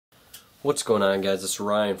What's going on, guys? It's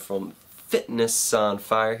Ryan from Fitness on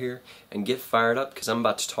Fire here, and get fired up because I'm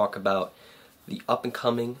about to talk about the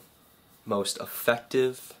up-and-coming, most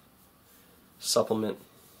effective supplement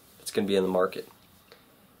that's going to be in the market.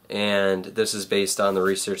 And this is based on the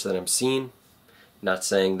research that I'm seeing. Not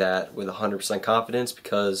saying that with 100% confidence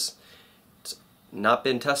because it's not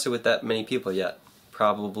been tested with that many people yet.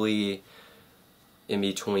 Probably in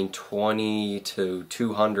between 20 to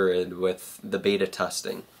 200 with the beta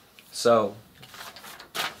testing. So,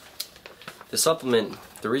 the supplement,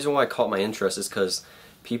 the reason why it caught my interest is because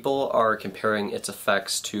people are comparing its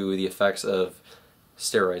effects to the effects of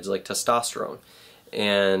steroids like testosterone.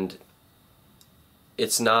 And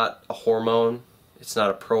it's not a hormone, it's not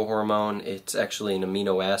a prohormone, it's actually an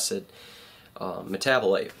amino acid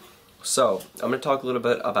metabolite. So, I'm going to talk a little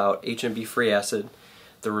bit about HMB free acid,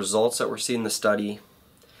 the results that we're seeing in the study,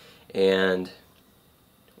 and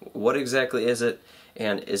what exactly is it,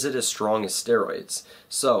 and is it as strong as steroids?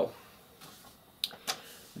 So,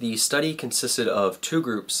 the study consisted of two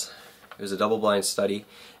groups. It was a double-blind study,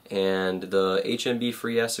 and the HMB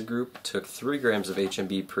free acid group took 3 grams of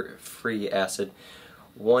HMB free acid,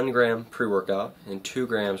 1 gram pre-workout, and 2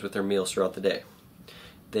 grams with their meals throughout the day.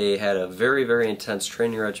 They had a very, very intense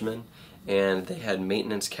training regimen, and they had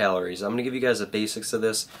maintenance calories. I'm going to give you guys the basics of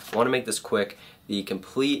this. I want to make this quick. The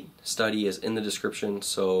complete study is in the description,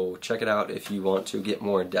 so check it out if you want to get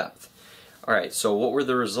more in depth. Alright, so what were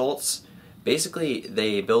the results? Basically,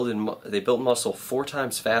 they built muscle 4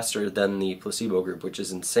 times faster than the placebo group, which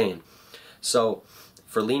is insane. So,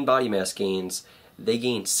 for lean body mass gains, they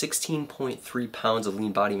gained 16.3 pounds of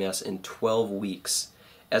lean body mass in 12 weeks,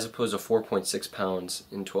 as opposed to 4.6 pounds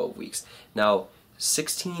in 12 weeks. Now,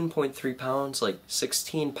 16.3 pounds, like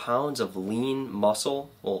 16 pounds of lean muscle,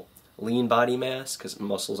 well, lean body mass, because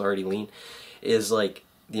muscle's already lean, is like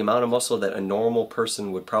the amount of muscle that a normal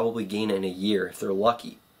person would probably gain in a year if they're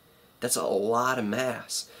lucky. That's a lot of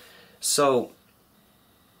mass. So,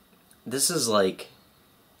 this is like,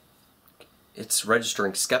 it's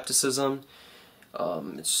registering skepticism.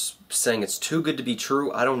 It's saying it's too good to be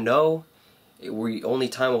true. I don't know. Only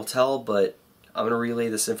time will tell, but I'm going to relay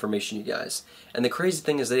this information to you guys. And the crazy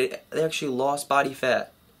thing is they actually lost body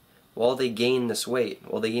fat while they gained this weight,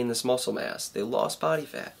 while they gained this muscle mass. They lost body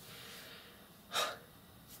fat.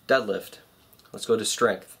 Deadlift. Let's go to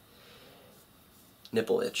strength.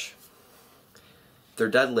 Nipple itch. Their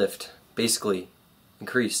deadlift basically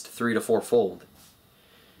increased 3 to 4-fold.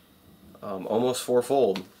 Almost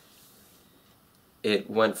 4-fold. It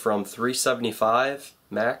went from 375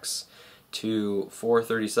 max to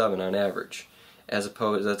 437 on average. As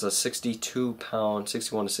opposed, that's a 61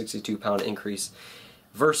 to 62 pound increase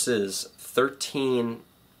versus 13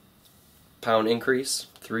 pound increase,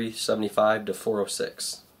 375 to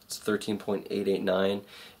 406. It's 13.889 if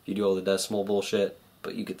you do all the decimal bullshit,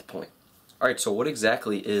 but you get the point. Alright, so what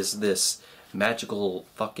exactly is this magical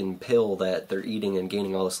fucking pill that they're eating and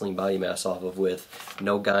gaining all this lean body mass off of with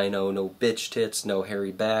no gyno, no bitch tits, no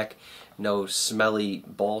hairy back, no smelly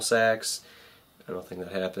ball sacks? I don't think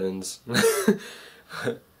that happens.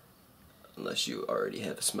 Unless you already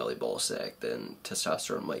have a smelly ball sack, then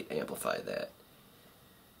testosterone might amplify that.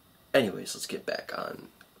 Anyways, let's get back on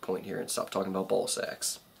point here and stop talking about ball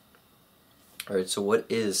sacks. Alright, so what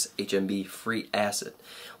is HMB free acid?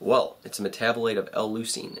 Well, it's a metabolite of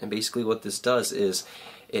L-leucine, and basically what this does is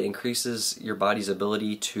it increases your body's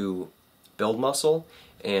ability to build muscle,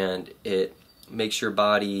 and it makes your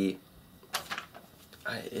body,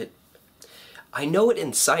 I know it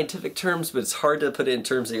in scientific terms, but it's hard to put it in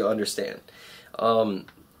terms that you'll understand.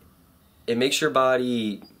 It makes your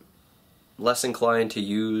body less inclined to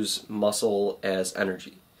use muscle as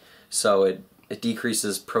energy. So it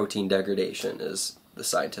decreases protein degradation is the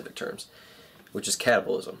scientific terms, which is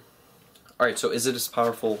catabolism. Alright, so is it as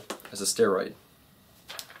powerful as a steroid?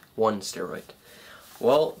 One steroid.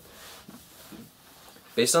 Well,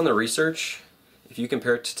 based on the research, if you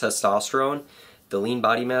compare it to testosterone, the lean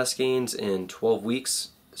body mass gains in 12 weeks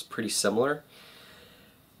is pretty similar,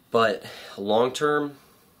 but long term,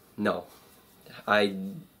 no. I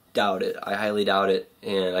doubt it. I highly doubt it,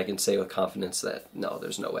 and I can say with confidence that no,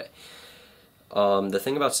 there's no way. The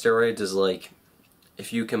thing about steroids is, like,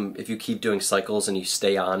 if you keep doing cycles and you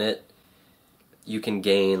stay on it, you can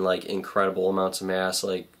gain like incredible amounts of mass,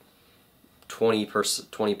 like 20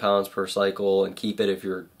 pounds per cycle, and keep it if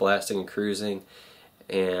you're blasting and cruising,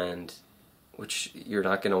 and which you're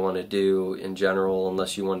not going to want to do in general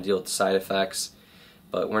unless you want to deal with the side effects.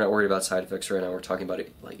 But we're not worried about side effects right now. We're talking about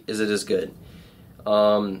it, like, is it as good?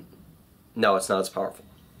 No, it's not as powerful.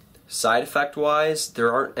 Side effect wise,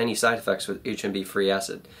 there aren't any side effects with HMB free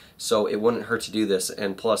acid, so it wouldn't hurt to do this.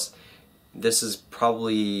 And plus, this is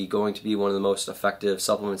probably going to be one of the most effective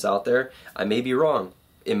supplements out there. I may be wrong.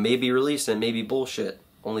 It may be released and it may be bullshit.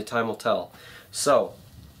 Only time will tell. So,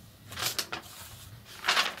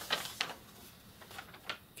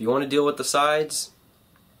 if you want to deal with the sides,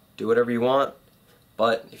 do whatever you want.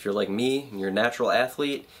 But if you're like me and you're a natural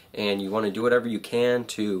athlete and you want to do whatever you can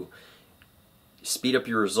to speed up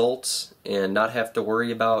your results and not have to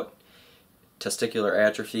worry about testicular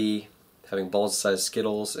atrophy, having balls the size of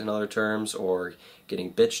Skittles in other terms, or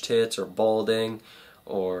getting bitch tits or balding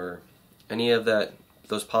or any of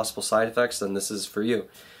those possible side effects, then this is for you.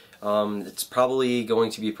 It's probably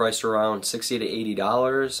going to be priced around $60 to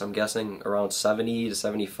 $80. I'm guessing around $70 to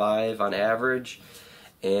 $75 on average,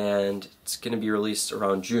 and it's going to be released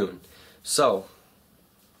around June. So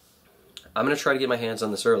I'm going to try to get my hands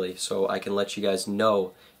on this early so I can let you guys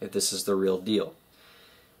know if this is the real deal.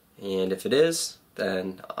 And if it is,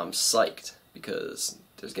 then I'm psyched, because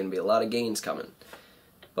there's going to be a lot of gains coming.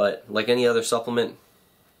 But like any other supplement,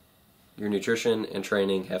 your nutrition and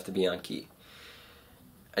training have to be on key.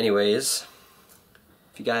 Anyways,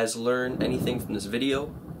 if you guys learned anything from this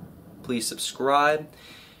video, please subscribe.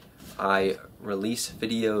 I release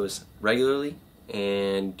videos regularly,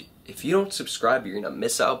 and if you don't subscribe, you're going to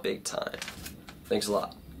miss out big time. Thanks a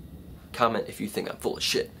lot. Comment if you think I'm full of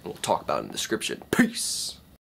shit, and we'll talk about it in the description. Peace!